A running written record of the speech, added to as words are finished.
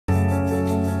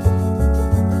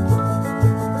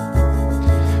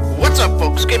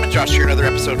Game and Josh here, another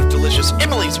episode of Delicious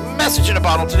Emily's Message in a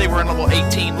Bottle. Today we're on level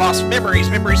 18, Lost Memories.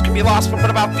 Memories can be lost, but what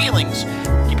about feelings?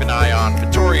 Keep an eye on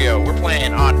Vittorio. We're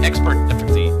playing on Expert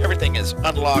difficulty. Everything is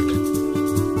unlocked.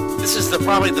 This is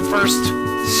probably the first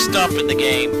stump in the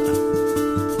game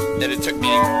that it took me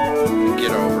to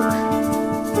get over.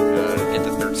 Get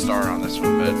the third star on this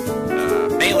one, but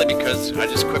mainly because I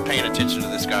just quit paying attention to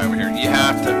this guy over here. You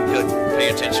have to pay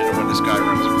attention to when this guy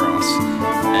runs across.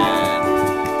 And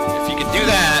if you can do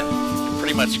that, you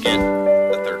pretty much get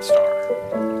the third star.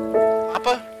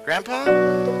 Papa? Grandpa?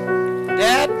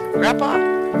 Dad? Grandpa?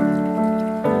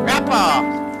 Grandpa!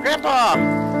 Grandpa!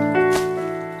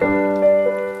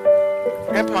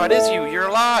 Grandpa, it is you. You're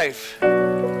alive.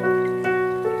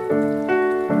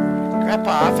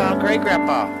 Grandpa, I found Great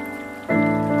Grandpa.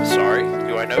 I'm sorry.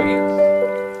 Do I know you?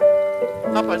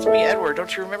 Papa, it's me, Edward.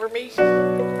 Don't you remember me?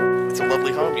 It's a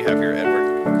lovely home you have here,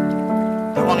 Edward.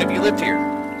 How long have you lived here?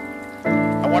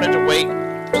 I wanted to wait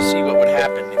to see what would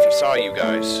happen if he saw you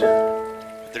guys.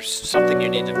 But there's something you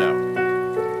need to know.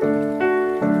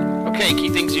 Okay, key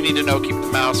things you need to know. Keep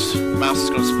the mouse. The mouse is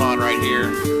going to spawn right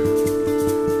here.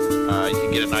 You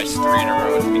can get a nice 3 in a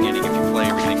row at the beginning if you play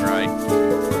everything right.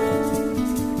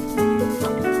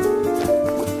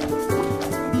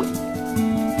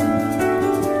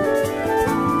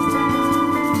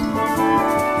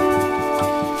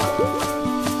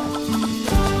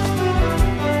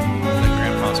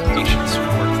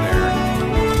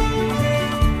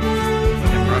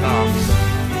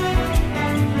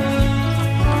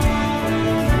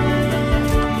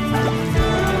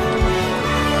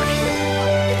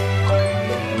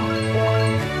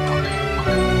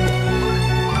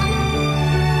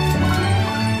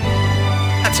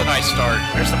 Start.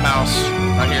 There's the mouse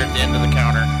right here at the end of the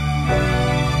counter.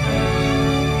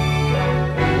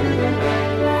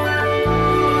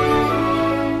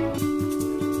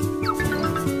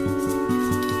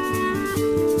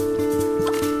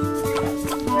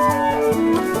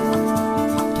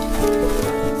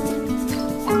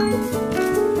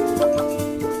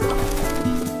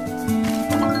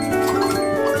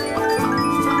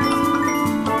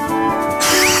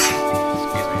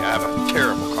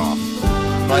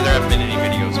 There haven't been any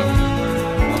videos of it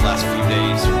in the last few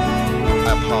days. I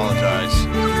apologize.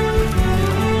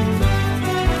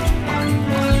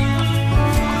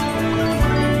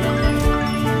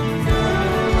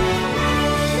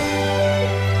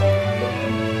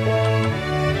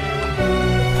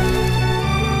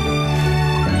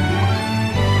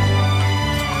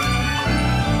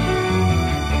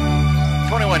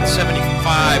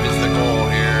 $21.75 is the goal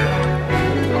here.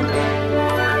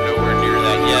 We're nowhere near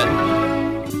that yet.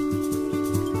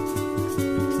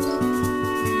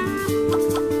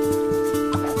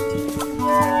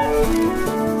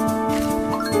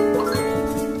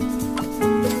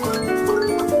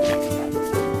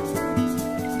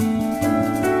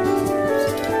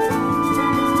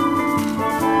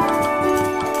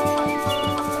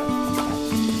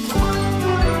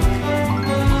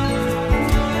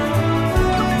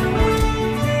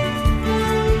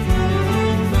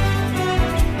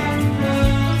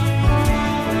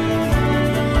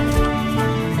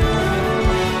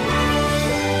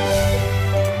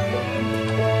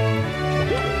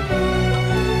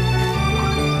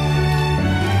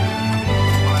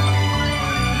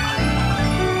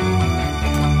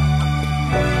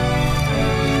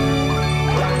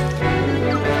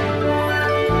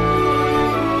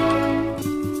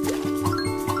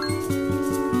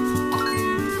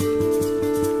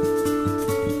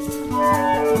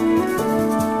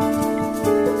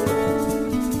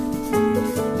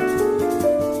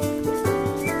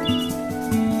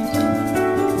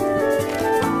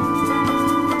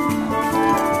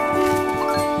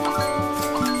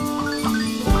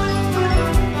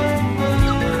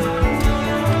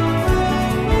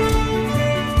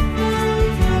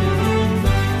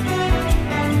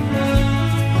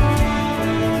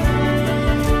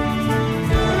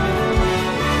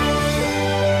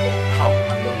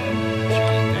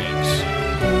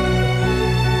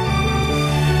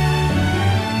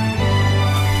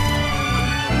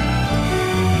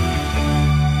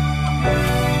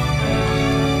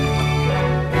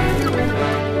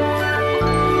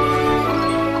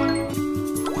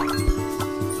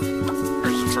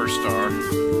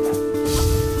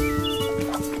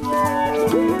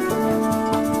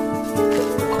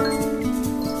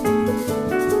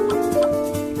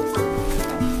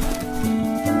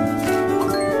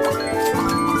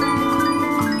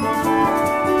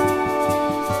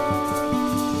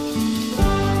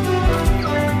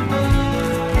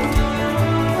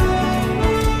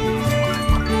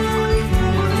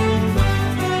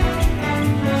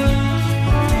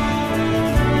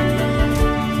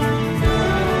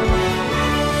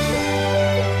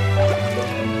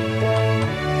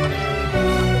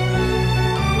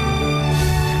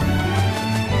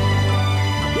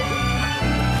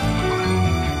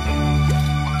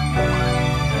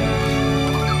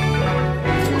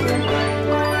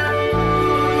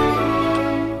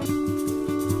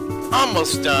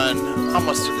 almost done.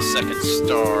 Almost to the second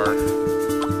star.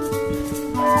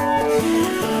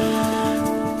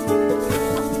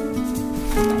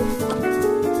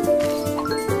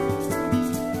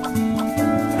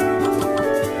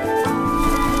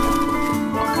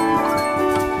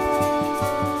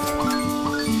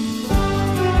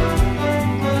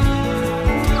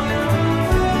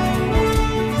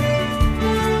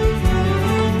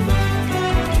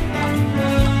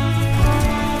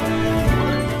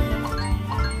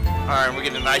 Alright, we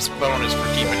get a nice bonus for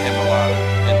keeping him alive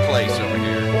in place over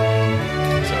here.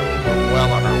 So we're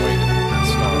well on our way to the third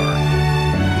star.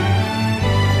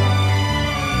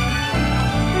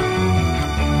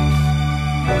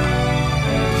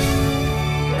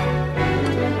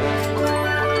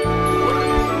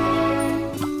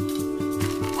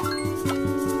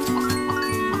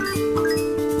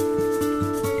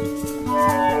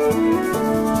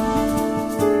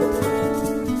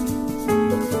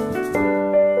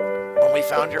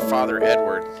 Found your father,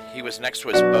 Edward. He was next to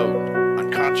his boat,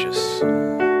 unconscious.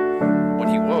 When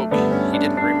he woke, he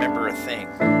didn't remember a thing.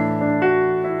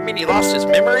 I mean, he lost his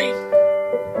memory?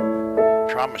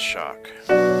 Trauma shock.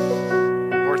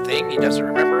 Poor thing, he doesn't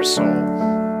remember a soul.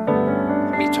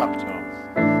 Let me talk to him.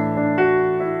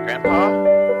 Grandpa?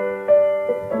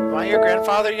 Am I your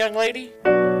grandfather, young lady?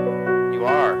 You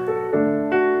are.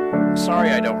 I'm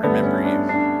sorry I don't remember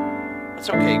you. That's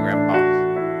okay, Grandpa.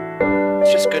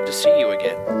 It's just good to see you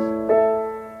again.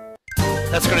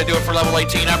 That's going to do it for level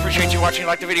 18. I appreciate you watching.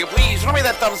 Like the video, please throw me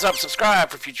that thumbs up.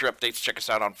 Subscribe for future updates. Check us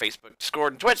out on Facebook,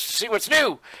 Discord, and Twitch to see what's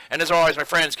new. And as always, my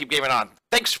friends, keep gaming on.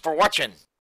 Thanks for watching.